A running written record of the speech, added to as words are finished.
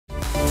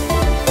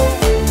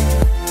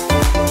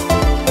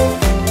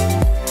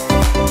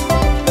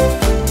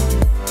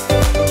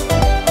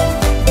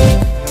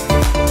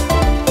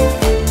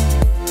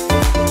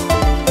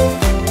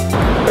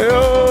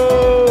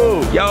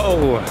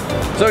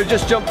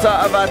jumped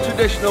out of our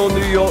traditional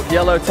New York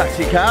yellow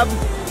taxi cab.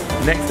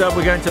 Next up,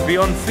 we're going to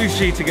Beyond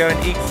Sushi to go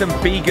and eat some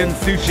vegan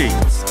sushi.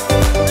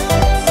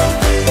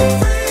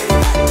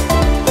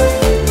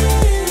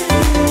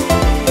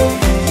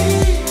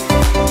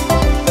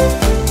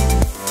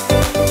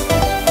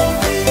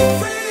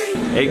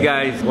 Hey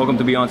guys, welcome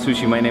to Beyond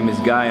Sushi. My name is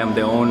Guy. I'm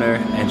the owner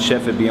and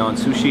chef at Beyond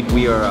Sushi.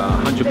 We are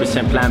a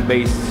 100%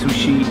 plant-based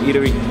sushi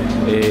eatery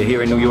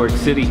here in New York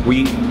City.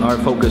 We are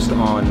focused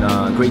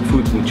on great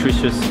food,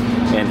 nutritious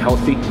and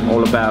healthy,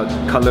 all about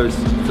colors,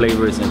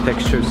 flavors and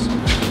textures.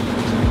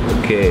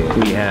 Okay,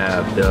 we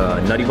have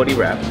the Nutty Buddy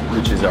wrap,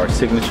 which is our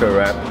signature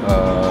wrap,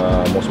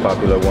 most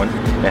popular one.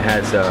 It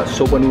has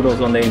soba noodles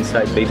on the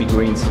inside, baby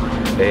greens,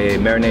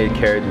 marinated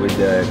carrot with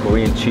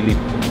Korean chili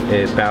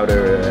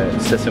powder,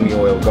 sesame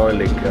oil,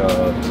 garlic,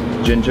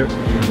 ginger,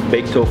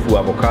 baked tofu,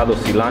 avocado,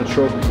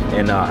 cilantro,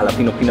 and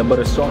jalapeno peanut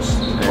butter sauce.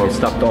 And it's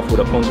topped off with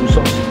a ponzu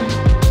sauce.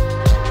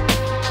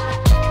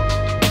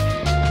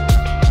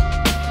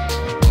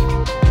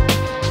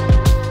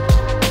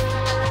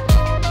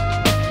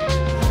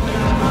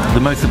 The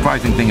most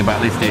surprising thing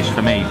about this dish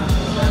for me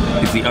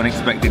is the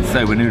unexpected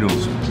soba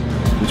noodles,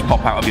 which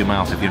pop out of your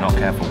mouth if you're not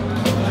careful.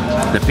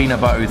 The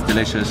peanut butter is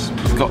delicious.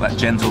 It's got that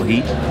gentle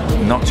heat,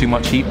 not too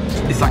much heat.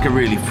 It's like a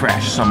really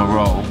fresh summer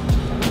roll,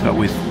 but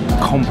with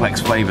complex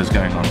flavors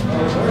going on.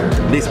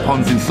 This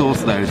ponzu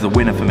sauce though is the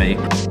winner for me.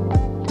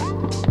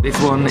 This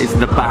one is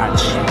the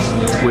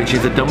BOSH, which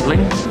is a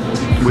dumpling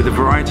with a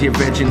variety of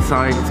veg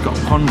inside. It's got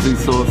ponzu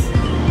sauce.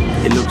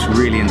 It looks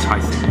really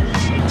enticing.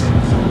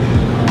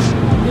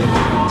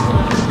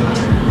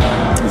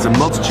 There's a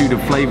multitude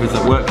of flavors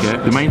that work here.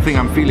 The main thing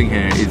I'm feeling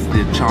here is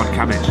the charred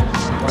cabbage.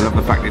 I love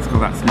the fact that it's got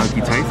that smoky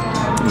taste.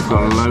 We've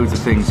got loads of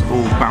things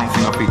all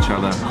bouncing off each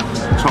other,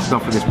 topped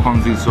off with this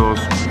ponzu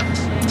sauce,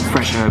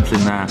 fresh herbs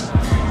in there.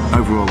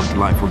 Overall, a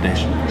delightful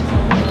dish.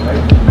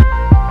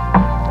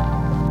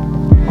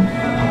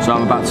 So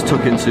I'm about to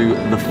tuck into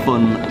the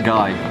fun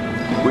guy,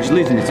 which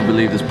leads me to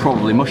believe there's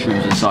probably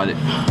mushrooms inside it.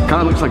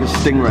 Kind of looks like a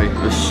stingray,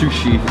 a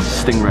sushi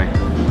stingray,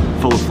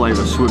 full of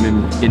flavour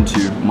swimming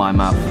into my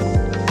mouth.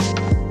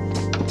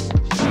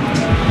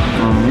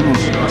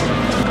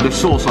 The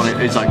sauce on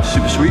it is like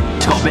super sweet.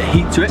 It's got a bit of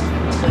heat to it.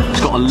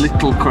 It's got a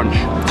little crunch.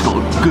 It's got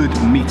a good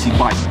meaty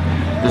bite.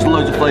 There's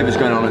loads of flavours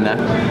going on in there.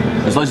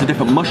 There's loads of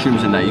different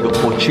mushrooms in there. You've got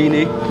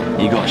porcini,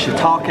 you've got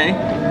shiitake.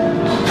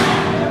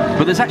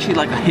 But there's actually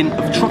like a hint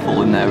of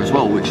truffle in there as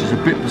well, which is a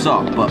bit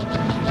bizarre, but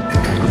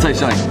I'll tell you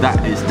something,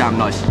 that is damn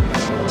nice.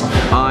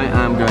 I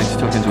am going to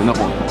tuck into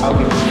another one.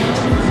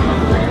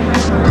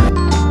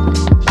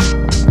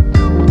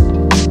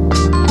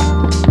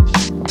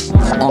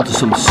 Onto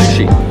some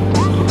sushi.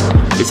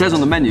 It says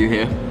on the menu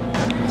here,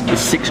 there's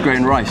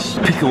 6-grain rice,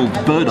 pickled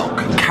burdock,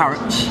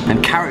 carrots,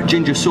 and carrot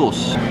ginger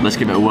sauce. Let's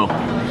give it a whirl.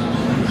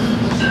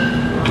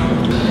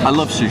 I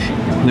love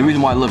sushi. The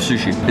reason why I love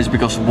sushi is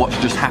because of what's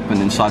just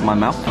happened inside my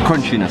mouth.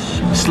 Crunchiness,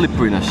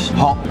 slipperiness,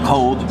 hot,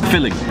 cold,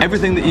 filling.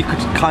 Everything that you could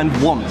kind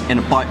of want in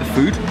a bite of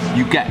food,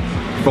 you get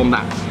from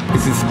that.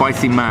 This is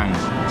spicy mang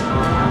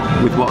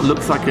with what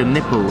looks like a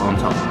nipple on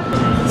top.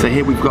 So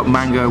here we've got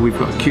mango, we've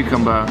got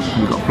cucumber,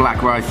 we've got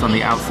black rice on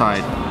the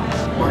outside.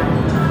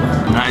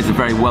 And that is a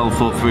very well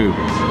thought through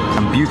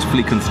and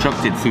beautifully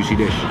constructed sushi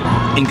dish.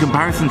 In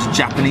comparison to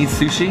Japanese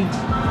sushi,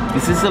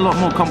 this is a lot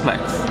more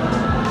complex.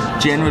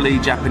 Generally,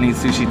 Japanese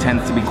sushi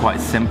tends to be quite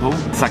simple.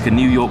 It's like a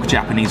New York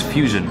Japanese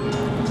fusion.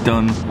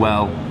 Done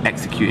well,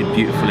 executed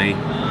beautifully,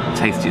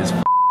 tasty as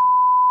f***.